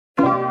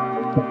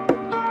Yeah.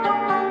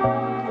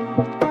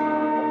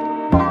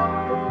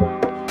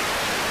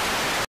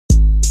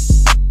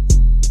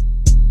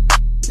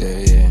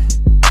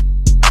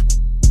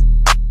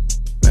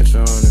 Metro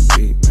on the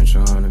beat,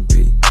 Metro on the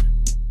beat.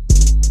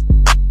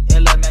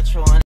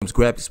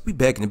 Graphics, we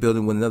back in the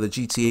building with another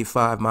GTA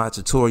 5 mod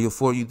tutorial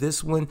for you.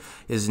 This one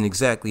isn't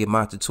exactly a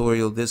mod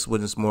tutorial. This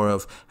one is more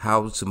of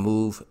how to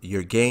move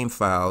your game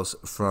files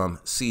from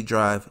C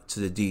drive to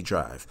the D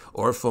drive,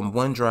 or from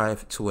one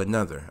drive to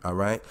another. All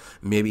right,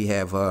 maybe you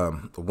have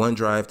one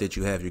drive that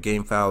you have your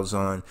game files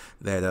on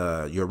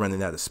that you're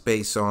running out of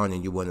space on,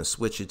 and you want to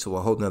switch it to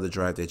a whole nother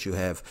drive that you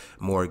have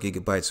more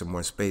gigabytes or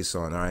more space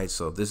on. All right,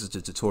 so this is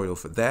the tutorial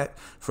for that.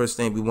 First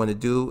thing we want to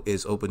do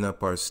is open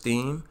up our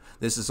Steam.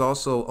 This is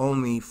also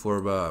only for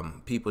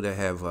people that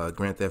have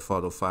Grand Theft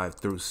Auto 5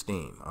 through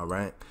Steam. All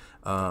right,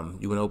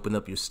 you want to open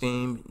up your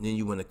Steam, then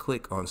you want to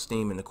click on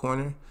Steam in the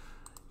corner,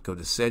 go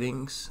to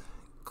settings,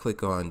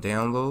 click on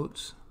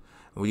downloads.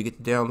 When you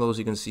get the downloads,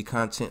 you're going to see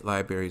content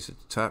libraries at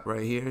the top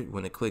right here. You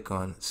want to click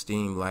on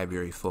Steam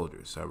library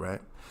folders. All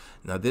right,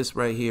 now this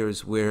right here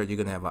is where you're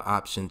going to have an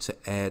option to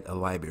add a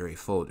library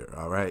folder.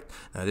 All right,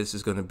 now this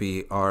is going to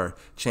be our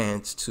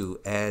chance to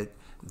add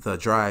the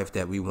drive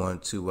that we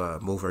want to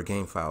move our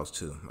game files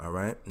to. All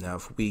right, now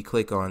if we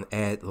click on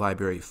add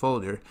library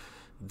folder,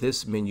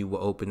 this menu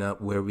will open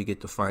up where we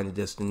get to find a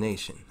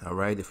destination. All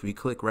right, if we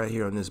click right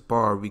here on this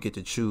bar, we get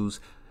to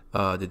choose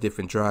the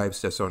different drives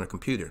that's on our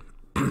computer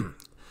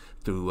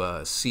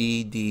through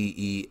C, D,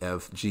 E,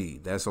 F, G.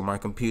 That's on my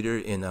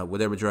computer, and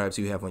whatever drives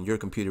you have on your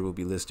computer will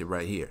be listed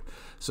right here.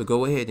 So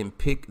go ahead and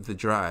pick the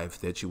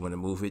drive that you want to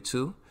move it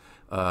to.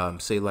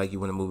 Say like you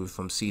want to move it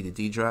from C to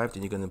D drive,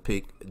 then you're going to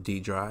pick D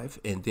drive,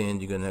 and then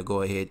you're going to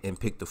go ahead and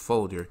pick the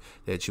folder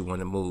that you want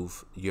to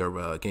move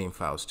your game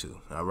files to.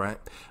 All right,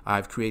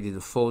 I've created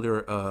a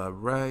folder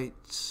right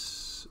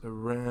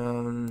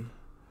around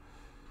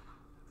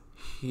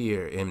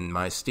here in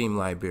my Steam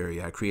library.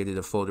 I created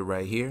a folder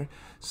right here.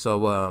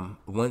 So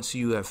once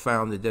you have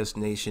found the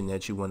destination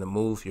that you want to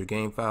move your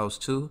game files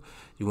to,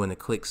 you want to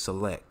click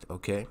select.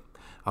 Okay,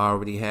 I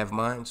already have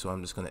mine, so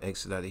I'm just going to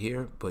exit out of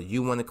here, but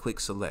you want to click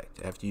select.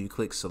 After you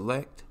click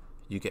select,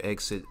 you can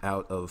exit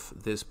out of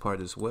this part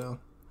as well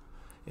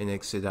and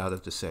exit out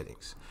of the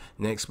settings.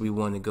 Next, we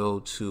want to go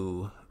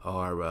to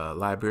our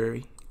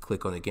library,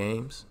 click on the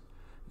games,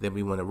 then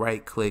we want to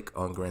right click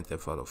on Grand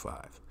Theft Auto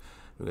 5.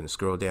 We're going to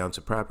scroll down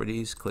to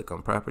properties, click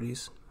on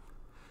properties,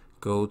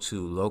 go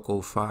to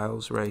local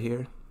files right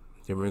here,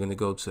 then we're going to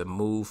go to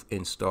move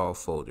install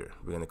folder.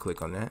 We're going to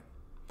click on that.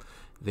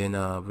 Then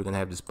we're going to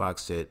have this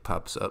box that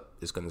pops up.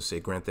 It's going to say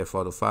Grand Theft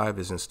Auto 5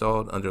 is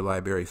installed under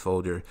library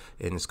folder,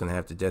 and it's going to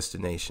have the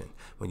destination.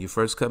 When you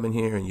first come in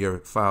here and your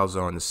files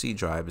are on the C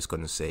drive, it's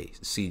going to say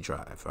C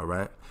drive. All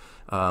right.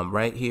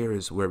 Right here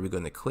is where we're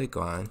going to click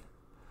on.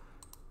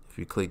 If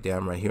you click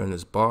down right here on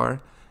this bar,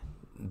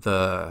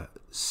 the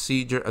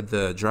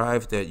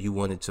drive that you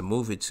wanted to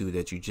move it to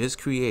that you just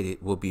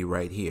created will be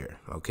right here.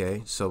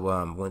 Okay, so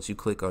once you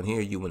click on here,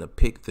 you want to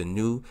pick the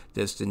new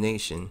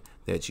destination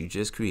that you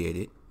just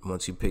created.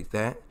 Once you pick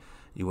that,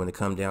 you want to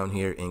come down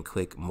here and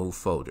click move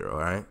folder. All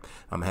right,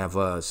 I'm gonna have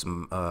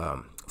some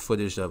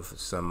footage of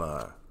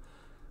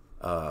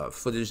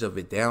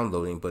it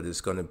downloading, but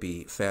it's going to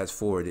be fast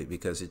forwarded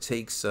because it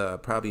takes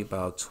probably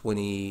about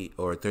 20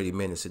 or 30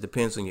 minutes. It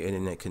depends on your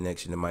internet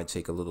connection. It might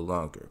take a little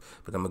longer,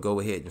 but I'm gonna go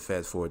ahead and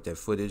fast forward that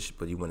footage.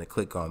 But you want to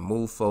click on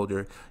move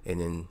folder and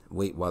then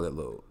wait while it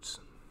loads.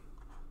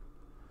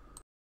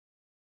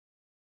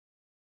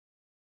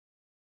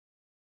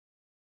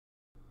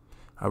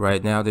 All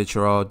right, now that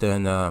you're all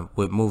done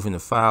with moving the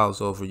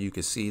files over, you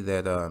can see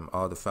that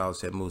all the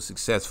files have moved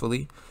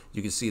successfully.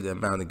 You can see the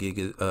amount of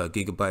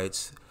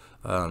gigabytes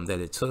that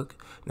it took.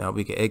 Now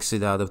we can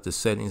exit out of the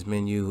settings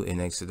menu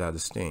and exit out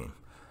of Steam.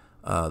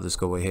 Let's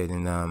go ahead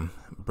and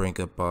bring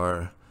up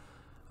our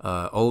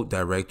old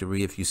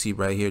directory. If you see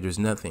right here, there's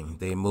nothing.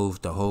 They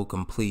moved the whole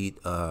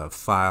complete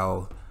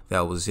file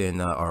that was in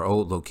our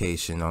old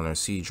location on our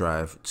C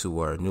drive to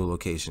our new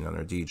location on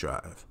our D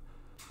drive.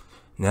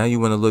 Now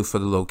you want to look for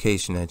the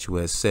location that you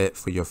have set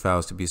for your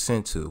files to be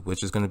sent to,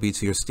 which is going to be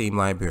to your Steam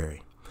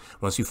library.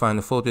 Once you find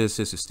the folder that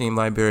says your Steam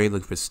library,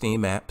 look for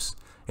Steam apps,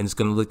 and it's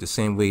going to look the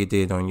same way it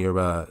did on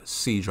your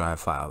C drive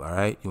file. All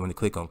right, you want to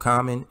click on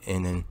common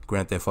and then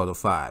Grand Theft Auto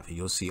 5, and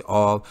you'll see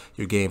all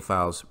your game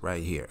files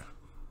right here.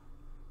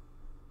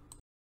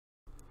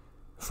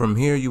 From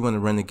here, you want to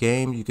run the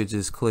game. You could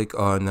just click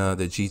on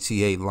the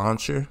GTA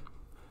launcher,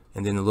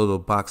 and then a little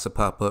box will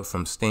pop up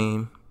from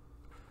Steam.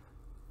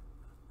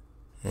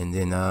 And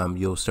then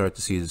you'll start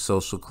to see the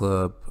social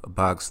club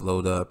box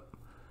load up,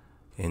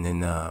 and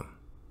then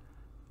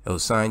it'll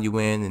sign you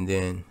in, and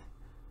then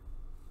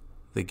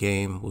the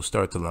game will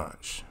start to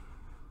launch.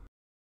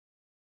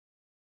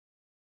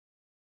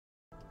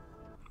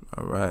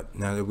 All right,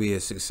 now that we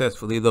have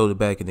successfully loaded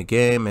back in the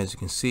game, as you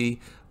can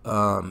see,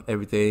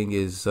 everything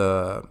is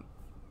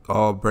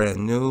all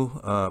brand new.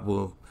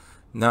 Well,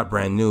 not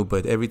brand new,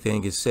 but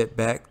everything is set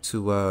back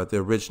to the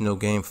original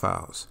game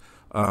files.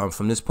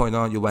 From this point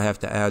on, you'll have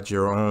to add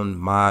your own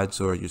mods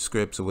or your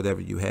scripts or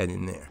whatever you had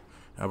in there.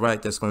 All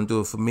right, that's going to do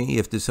it for me.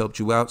 If this helped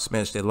you out,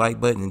 smash that like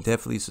button and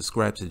definitely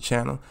subscribe to the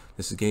channel.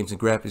 This is Games and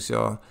Graphics,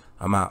 y'all.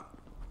 I'm out.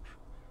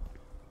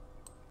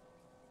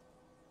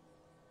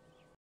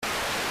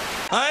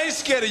 I ain't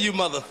scared of you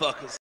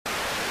motherfuckers.